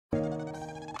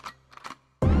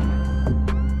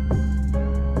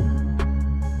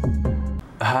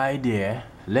Hi there,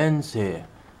 Lens here,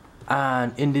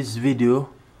 and in this video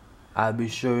I'll be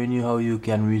showing you how you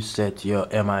can reset your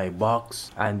Mi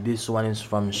box, and this one is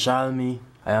from Xiaomi.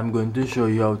 I am going to show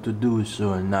you how to do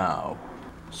so now.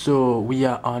 So we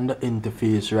are on the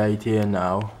interface right here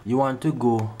now. You want to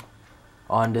go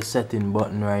on the setting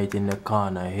button right in the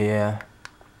corner here,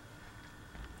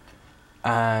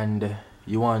 and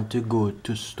you want to go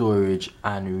to storage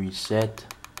and reset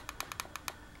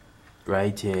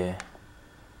right here,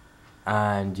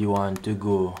 and you want to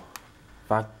go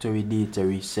factory data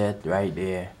reset right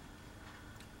there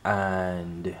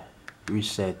and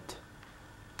reset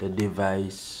the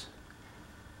device,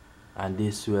 and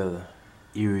this will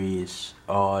erase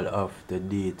all of the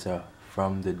data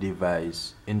from the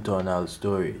device internal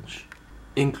storage,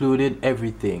 included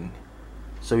everything.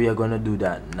 So we are gonna do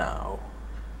that now.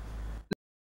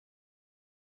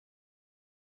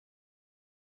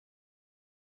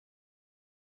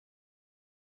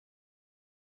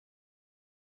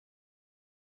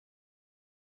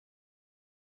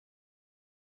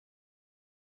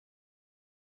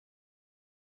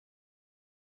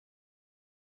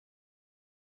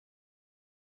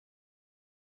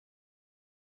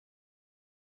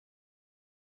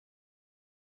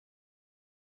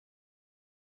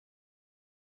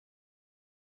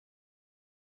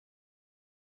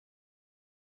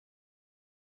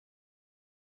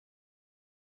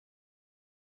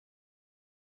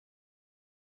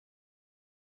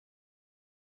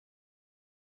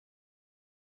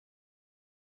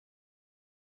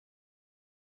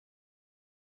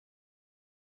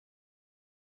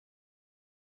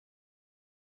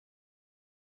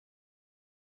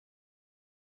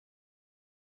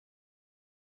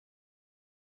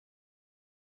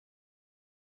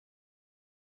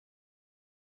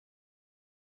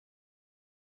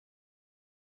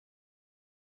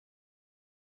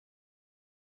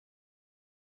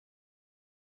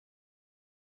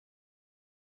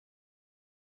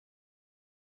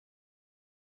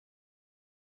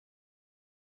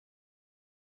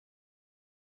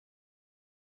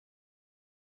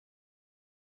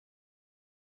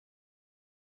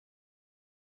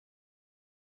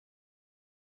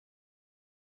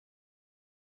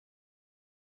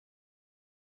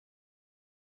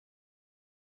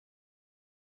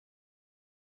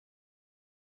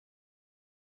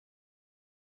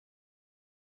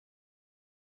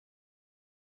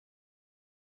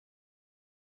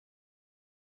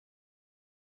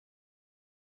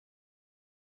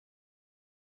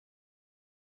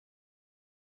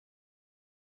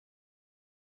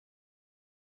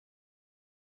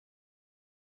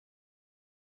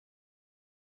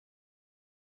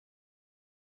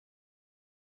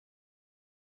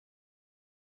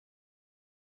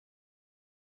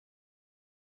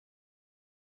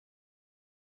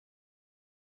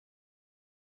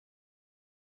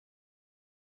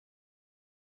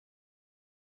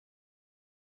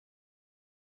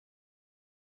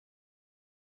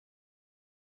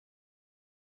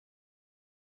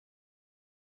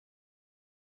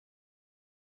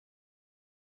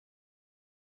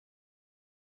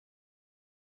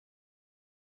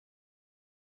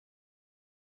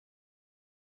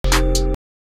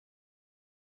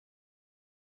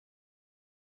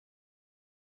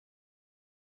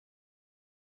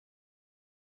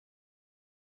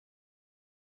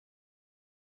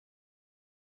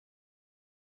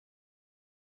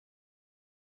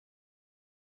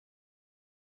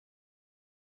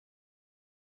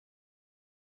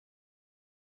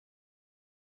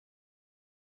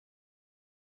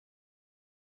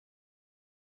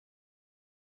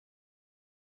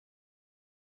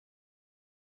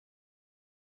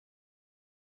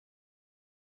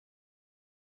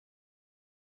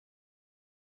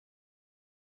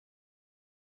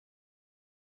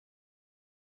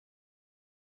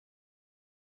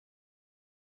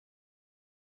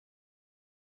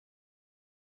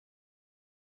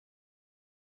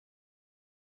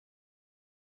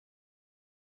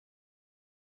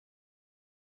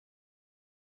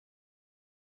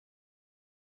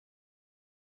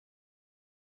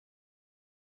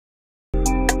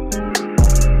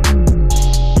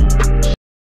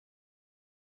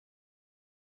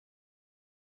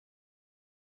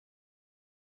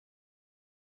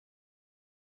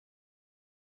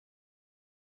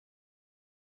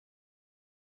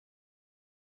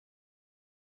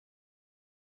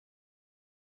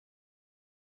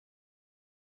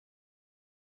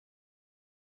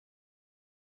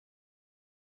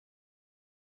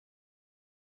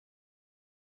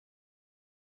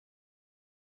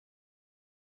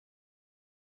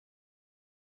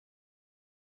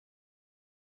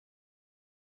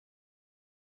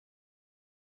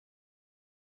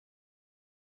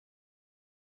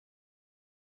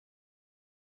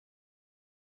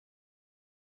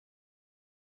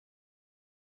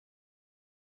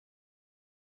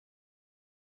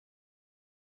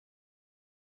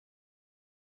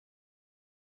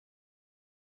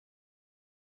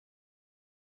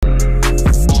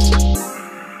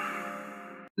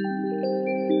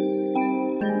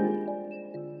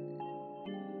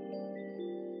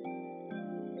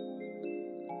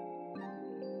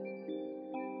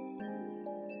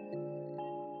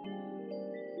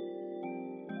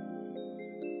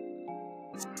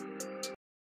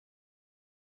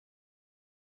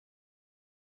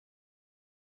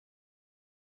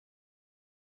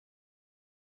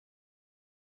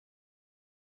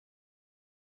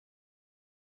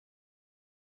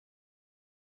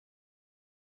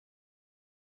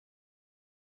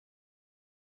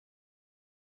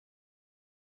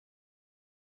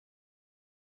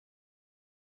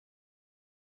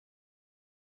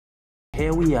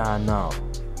 Here we are now,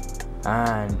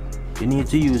 and you need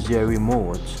to use your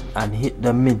remote and hit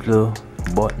the middle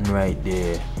button right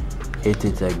there. Hit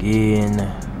it again,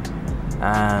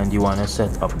 and you want to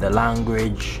set up the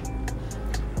language,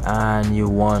 and you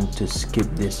want to skip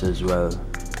this as well,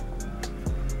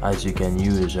 as you can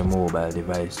use a mobile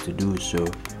device to do so.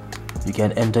 You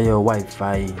can enter your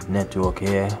Wi-Fi network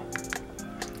here.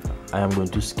 I am going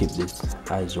to skip this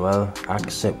as well.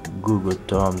 Accept Google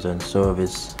terms and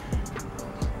service.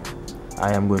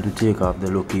 I am going to take off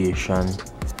the location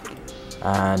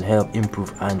and help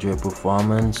improve Android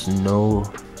performance. No.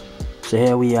 So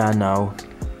here we are now.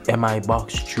 Mi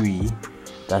Box 3,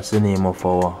 that's the name of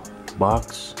our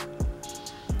box.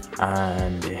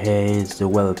 And here is the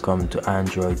welcome to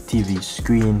Android TV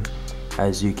screen,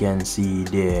 as you can see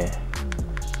there.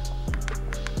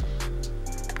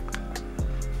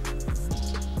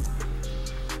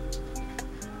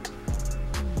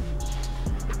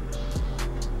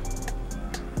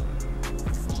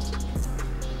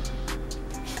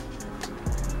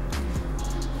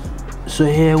 So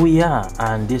here we are,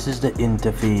 and this is the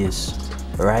interface.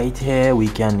 Right here we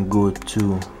can go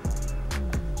to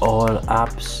all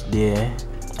apps there,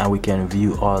 and we can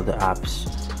view all the apps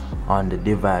on the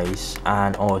device,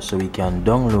 and also we can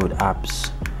download apps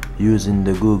using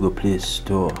the Google Play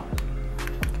Store.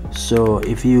 So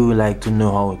if you like to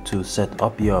know how to set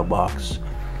up your box,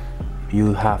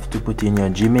 you have to put in your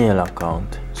Gmail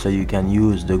account so you can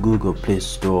use the Google Play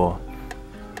Store,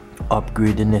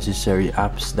 upgrade the necessary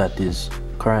apps that is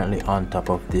currently on top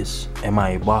of this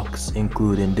Mi Box,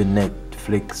 including the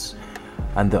Netflix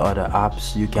and the other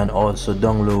apps. You can also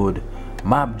download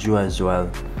MapJo as well,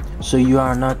 so you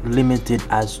are not limited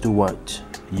as to what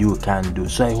you can do.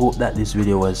 So I hope that this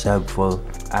video was helpful,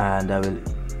 and I will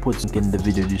put link in the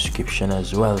video description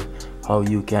as well how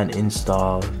you can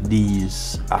install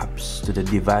these apps to the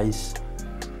device.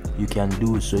 You can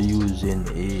do so using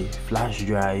a flash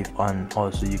drive, and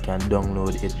also you can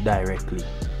download it directly.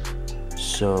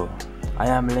 So I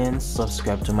am Lynn,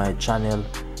 subscribe to my channel,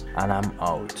 and I'm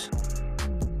out.